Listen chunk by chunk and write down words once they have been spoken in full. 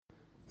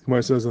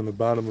Gemara says on the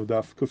bottom of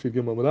Daf Kufi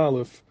Gimel Amud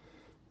Aleph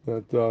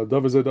that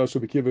Davar Zed Asher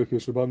B'Kiva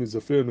Kishabani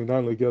Zafir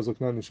Meinan Legazel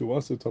Knani Shu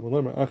Asur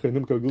Tamalim Achei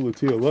Nimka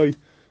Gulati Alai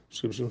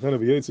Shem Shemchana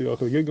V'Yetzi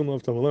Achei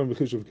Gigam Tamalim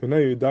V'Chishav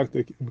Kanei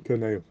Daktik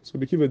Kanei. So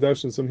B'Kiva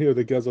dashes some here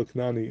that Gazel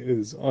Knani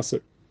is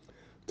Asur.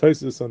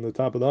 Taisus on the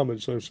top of the Amud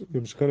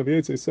Shemchana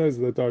V'Yetzi says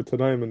that our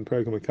Tanaim and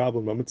Perikam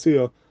Kabbalah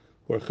Bamitzia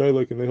or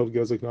Chelik and they hold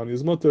Gazel Knani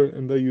is mutter,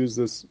 and they use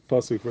this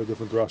pasuk for a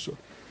different rasha.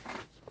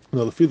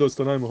 Now the Fidos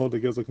Tanaim hold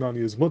that Gazel Knani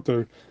is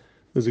mutter.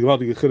 There's a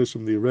Gvaldig Chiddush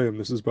from the Hirאים.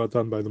 This is brought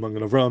down by the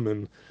Magen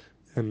Avram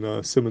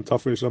and Simon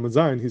Tafresh Lamed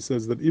Zayin. He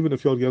says that even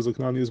if Yod Gezel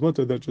Knani is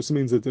mutter, that just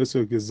means that the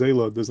Isser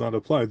Gezela does not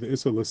apply. The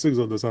Isser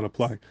Lesigzel does not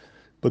apply.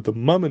 But the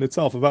mammon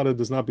itself, Avada,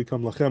 does not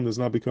become Lachem, does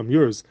not become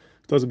yours.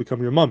 It doesn't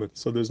become your mammon.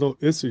 So there's no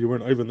Isser, you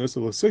weren't even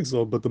Isser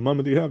Lesigzel, but the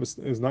mammon that you have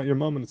is not your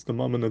mammon, it's the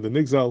mammon of the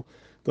Nigzal.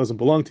 It doesn't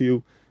belong to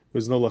you.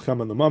 There's no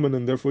Lachem on the mammon,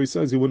 and therefore he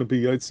says you wouldn't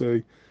be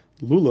Yaitse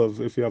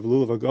Lulav if you have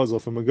Lulav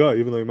Agazel from a guy,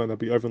 even though you might not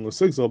be Ivan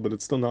Lesigzel, but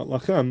it's still not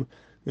Lachem,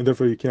 and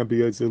therefore you can't be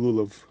Yaitse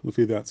Lulav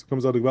Lufi that. So it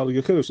comes out of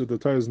Gvaldig Chiddush that the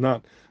Torah is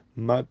not,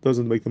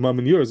 doesn't make the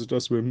mammon yours, it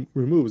just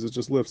removes, it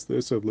just lifts the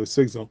Isser of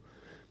Lesigzel.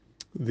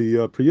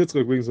 The Pri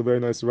Yitzchak brings a very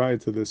nice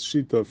ride to this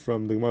shita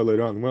from the Gemara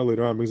later on. The Gemara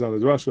later on brings down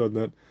the drasha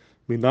that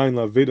Minayin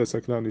la Veda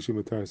Saknani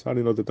Shumataris. How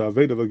do you know that the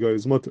Aveda of a guy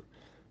is mutter?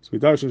 So we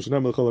darshan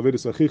Shanam Lechal Aveda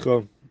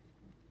Sachicha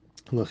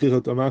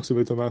Lachicha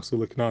Tamachsu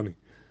Vetamachsu Leknani.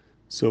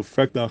 So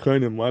fact the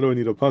Achronim, why do I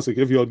need a pasuk?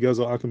 If Yod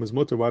Gezel Akim is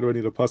mutter, why do I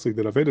need a pasuk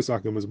that Avedis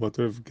Akim is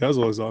mutter? If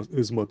Gezel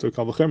is mutter,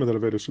 Kavachem that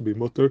Aveda should be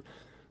mutter.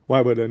 Why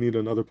would I need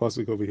another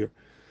pasuk over here?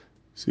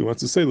 So he wants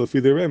to say,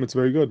 Lafi Hireim, it's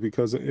very good,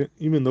 because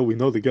even though we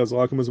know the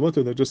Gezel Akim is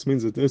mutter, that just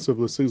means that the Isser of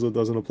Lesigzel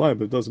doesn't apply,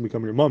 but it doesn't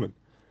become your mammon.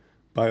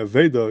 By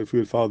Aveda, if we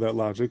would follow that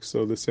logic,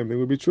 so the same thing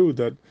would be true,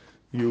 that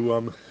you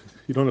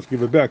don't have to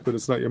give it back, but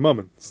it's not your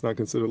mammon. It's not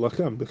considered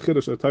Lachem. The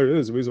Chiddush Atayr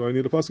is, the reason why I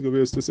need a pasuk over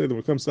here is to say that when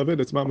it comes to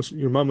Aveda, it's mamash,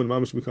 your mammon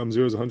becomes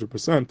yours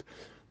 100%.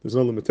 There's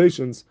no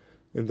limitations,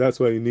 and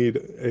that's why you need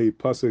a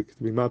pasuk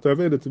to be matter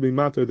Aveda, to be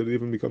matter that it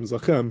even becomes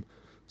Lachem.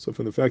 So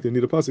from the fact that you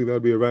need a pasuk, that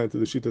would be a right to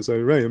the Shitas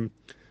Hireim,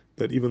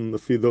 that even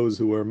those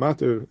who are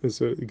matter is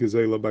a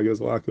gezela by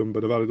gezel akum,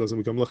 but if it doesn't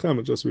become lachem,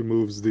 it just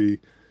removes the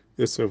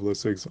isser of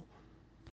l'sigzel.